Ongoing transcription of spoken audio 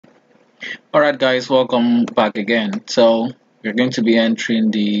Alright guys, welcome back again. So we're going to be entering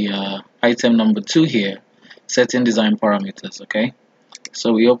the item number 2 here, setting design parameters, okay?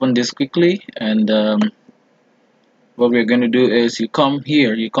 So we open this quickly and what we're going to do is you come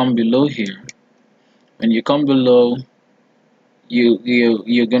here, you come below here. When you come below,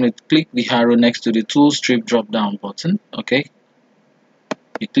 you're going to click the arrow next to the tool strip drop down button, okay?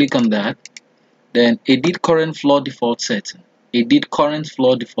 You click on that, then edit current floor default setting. Edit current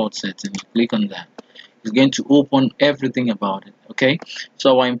floor default setting, you click on that. It's going to open everything about it, okay?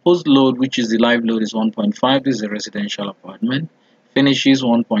 So our imposed load, which is the live load, is 1.5. This is a residential apartment. Finishes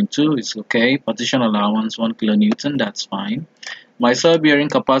 1.2 is okay. Partition allowance 1 kilonewton, that's fine. My soil bearing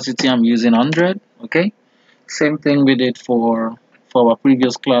capacity, I'm using 100, okay? Same thing we did for our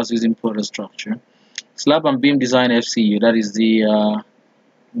previous class using Porter structure. Slab and beam design FCU, that is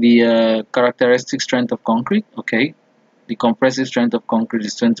the characteristic strength of concrete, okay? The compressive strength of concrete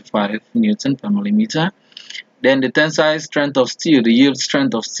is 25 Newton per millimeter. Then the tensile strength of steel, the yield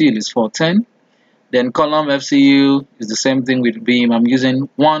strength of steel is 410. Then column FCU is the same thing with beam. I'm using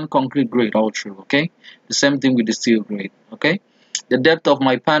one concrete grade all through, okay? The same thing with the steel grade, okay? The depth of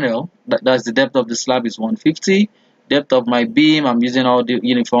my panel, that's the depth of the slab, is 150. Depth of my beam, I'm using all the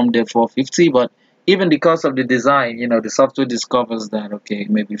uniform depth 450, but even because of the design, the software discovers that, okay,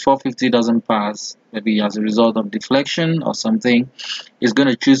 maybe 450 doesn't pass, maybe as a result of deflection or something, it's going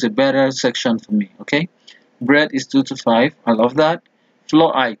to choose a better section for me, okay? Breadth is 2 to 5, I love that.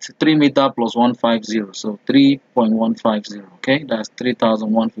 Floor height, 3 meter plus 150, so 3.150, okay? That's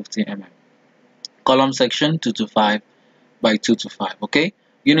 3,150 mm. Column section, 2 to 5 by 2 to 5, okay?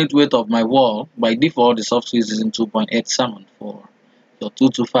 Unit weight of my wall, by default, the software is using 2.87 for your 2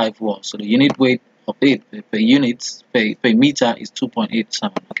 to 5 wall. So the unit weight of it per unit, per meter is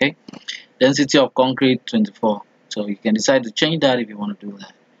 2.87, okay? Density of concrete, 24. So you can decide to change that if you want to do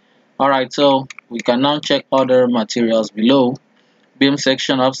that. Alright, so we can now check other materials below. Beam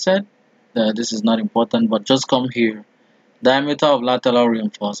section offset, this is not important, but just come here. Diameter of lateral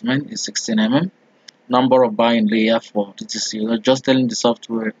reinforcement is 16 mm. Number of bar in layer 4. This is you're just telling the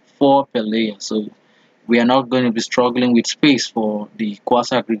software 4 per layer, so we are not going to be struggling with space for the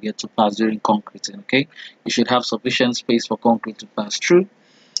quasi aggregate to pass during concreting, okay? You should have sufficient space for concrete to pass through.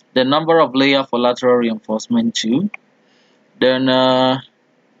 The number of layer for lateral reinforcement 2. Then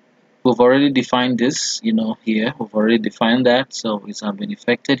we've already defined this, here we've already defined that, so it's been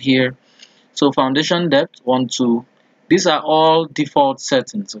affected here. So foundation depth 1, 2. These are all default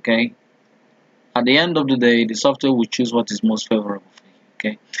settings, okay? At the end of the day, the software will choose what is most favorable for you,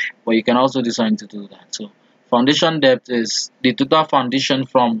 okay? But you can also decide to do that. So foundation depth is the total foundation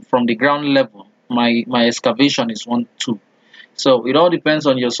from the ground level. My excavation is 1, 2. So it all depends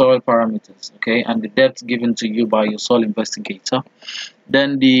on your soil parameters, okay, and the depth given to you by your soil investigator.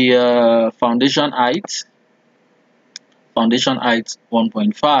 Then the foundation height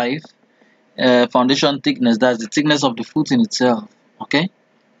 1.5. Foundation thickness, that's the thickness of the footing itself, okay?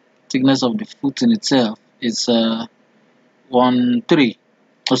 Thickness of the footing itself is 300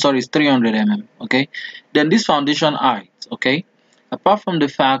 mm, okay? Then this foundation height, okay, apart from the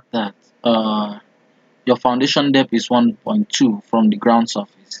fact that your foundation depth is 1.2 from the ground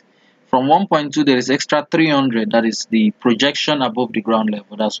surface, from 1.2 there is extra 300, that is the projection above the ground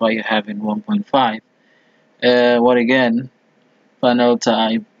level. That's why you have in 1.5. What again? Panel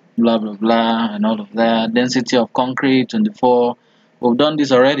type, blah blah blah, and all of that. Density of concrete 24. We've done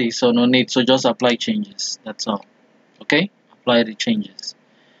this already, so no need. So just apply changes. That's all. Okay, apply the changes.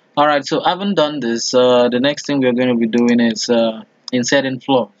 All right. So having done this, the next thing we're going to be doing is inserting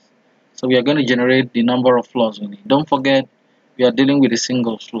floors. So we are going to generate the number of floors we need. Don't forget, we are dealing with a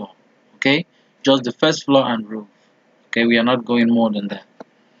single floor. Okay, just the first floor and roof. Okay, we are not going more than that.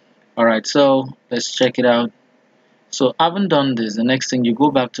 All right. So let's check it out. So having done this, the next thing, you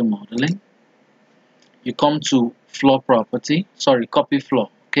go back to modeling. You come to floor property, copy floor,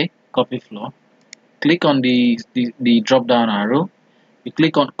 okay, copy floor. Click on the drop down arrow. You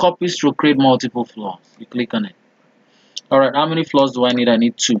click on copy stroke create multiple floors. You click on it. Alright, how many floors do I need? I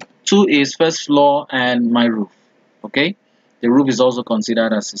need 2. 2 is first floor and my roof, okay? The roof is also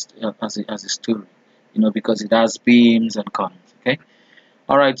considered as a story, because it has beams and columns, okay?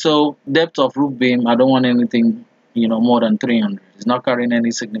 Alright, so depth of roof beam, I don't want anything more than 300. It's not carrying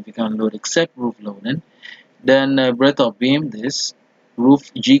any significant load except roof loading. Then breadth of beam, this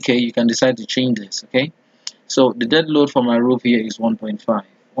roof GK, you can decide to change this, okay? So the dead load for my roof here is 1.5.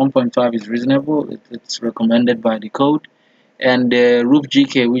 1.5 is reasonable. It's recommended by the code. And the roof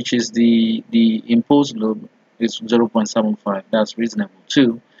GK, which is the imposed load, is 0.75. That's reasonable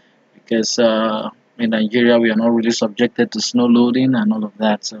too, because in Nigeria we are not really subjected to snow loading and all of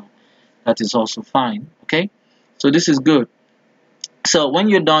that. So that is also fine. Okay, so this is good. So when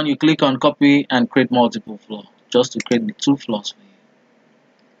you're done, you click on copy and create multiple floor, just to create the 2 floors for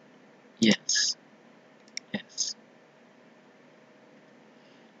you. Yes, yes.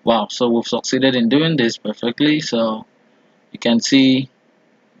 Wow, so we've succeeded in doing this perfectly. So you can see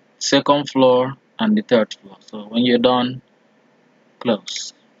 2nd floor and the 3rd floor. So when you're done,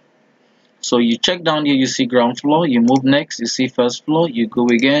 close. So you check down here, you see ground floor, you move next, you see 1st floor, you go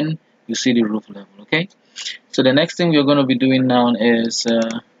again, you see the roof level. Okay, so the next thing we're going to be doing now is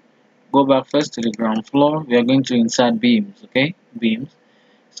go back first to the ground floor. We are going to insert beams. Okay, beams.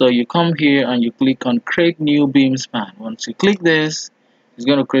 So you come here and you click on create new beam span. Once you click this, it's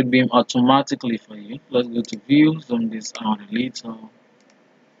going to create beam automatically for you. Let's go to view, zoom this out a little.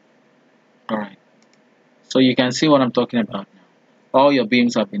 Alright, so you can see what I'm talking about now. All your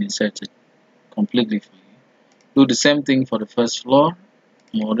beams have been inserted completely for you. Do the same thing for the 1st floor.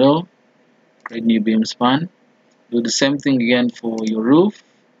 Model, create new beam span. Do the same thing again for your roof,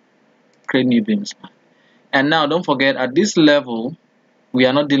 create new beam span. And now don't forget, at this level we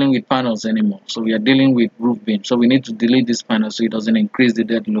are not dealing with panels anymore, so we are dealing with roof beam. So we need to delete this panel so it doesn't increase the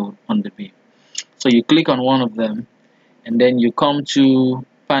dead load on the beam. So you click on one of them and then you come to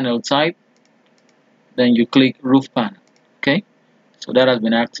panel type, then you click roof panel. Okay, so that has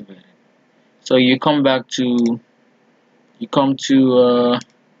been activated. So you come back to we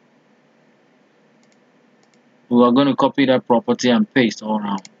are going to copy that property and paste all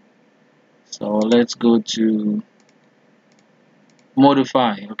around. So let's go to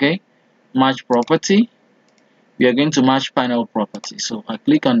modify. Okay, match property. We are going to match panel property. So I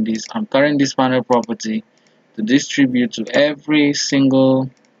click on this. I'm carrying this panel property to distribute to every single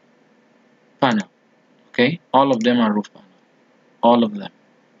panel. Okay, all of them are roof panel, all of them.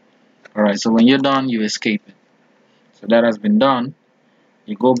 Alright, so when you're done, you escape it. So that has been done.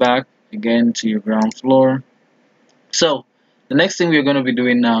 You go back again to your ground floor. So the next thing we're going to be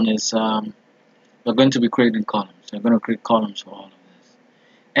doing now is we're going to be creating columns. We're going to create columns for all of this.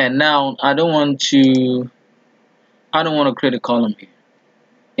 And now I don't want to create a column here.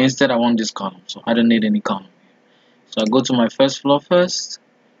 Instead, I want this column, so I don't need any column here. So I go to my 1st floor first,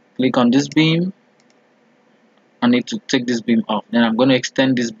 click on this beam. I need to take this beam off. Then I'm going to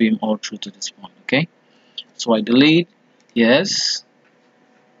extend this beam all through to this point. Okay, so I delete. Yes.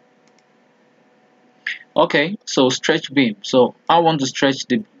 Okay, so stretch beam. So I want to stretch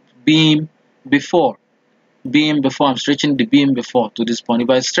the beam before. I'm stretching the beam before to this point. If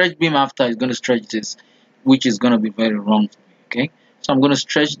I stretch beam after, it's going to stretch this, which is going to be very wrong for me. Okay, so I'm going to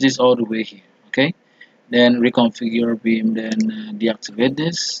stretch this all the way here. Okay, then reconfigure beam, then deactivate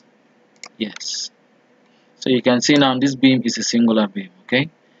this. Yes, so you can see now this beam is a singular beam. Okay,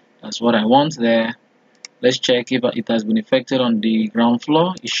 that's what I want there. Let's check if it has been affected on the ground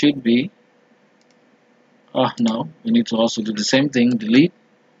floor. It should be. No, we need to also do the same thing. Delete.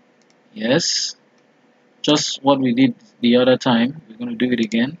 Yes, just what we did the other time. We're going to do it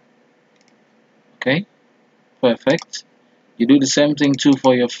again. Okay, perfect. You do the same thing too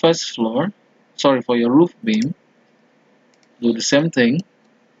for your 1st floor. Sorry, for your roof beam. Do the same thing.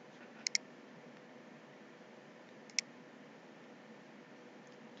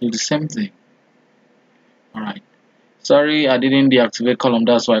 Do the same thing. Alright. Sorry, I didn't deactivate column.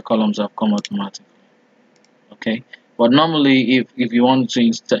 That's why columns have come automatically. Okay, but normally if you want to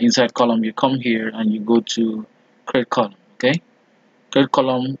insert column, you come here and you go to create column. Okay, create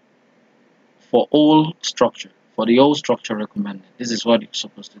column for all structure, for the whole structure recommended. This is what you're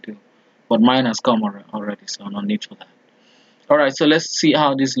supposed to do, but mine has come already, so no need for that. Alright, so let's see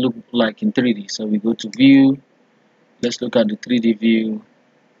how this look like in 3D. So we go to view, let's look at the 3D view.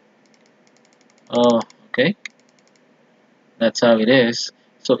 Okay, that's how it is.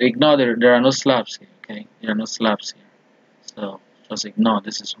 So ignore there are no slabs here. Okay, there are no slabs here, so just ignore.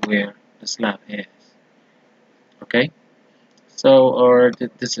 This is where the slab is. Okay, so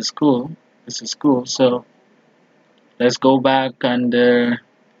this is cool. This is cool. So let's go back and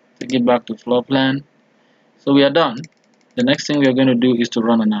take it back to floor plan. So we are done. The next thing we are going to do is to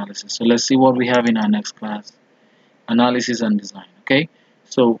run analysis. So let's see what we have in our next class: analysis and design. Okay,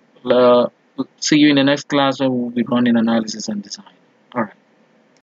 so see you in the next class where we'll be running analysis and design.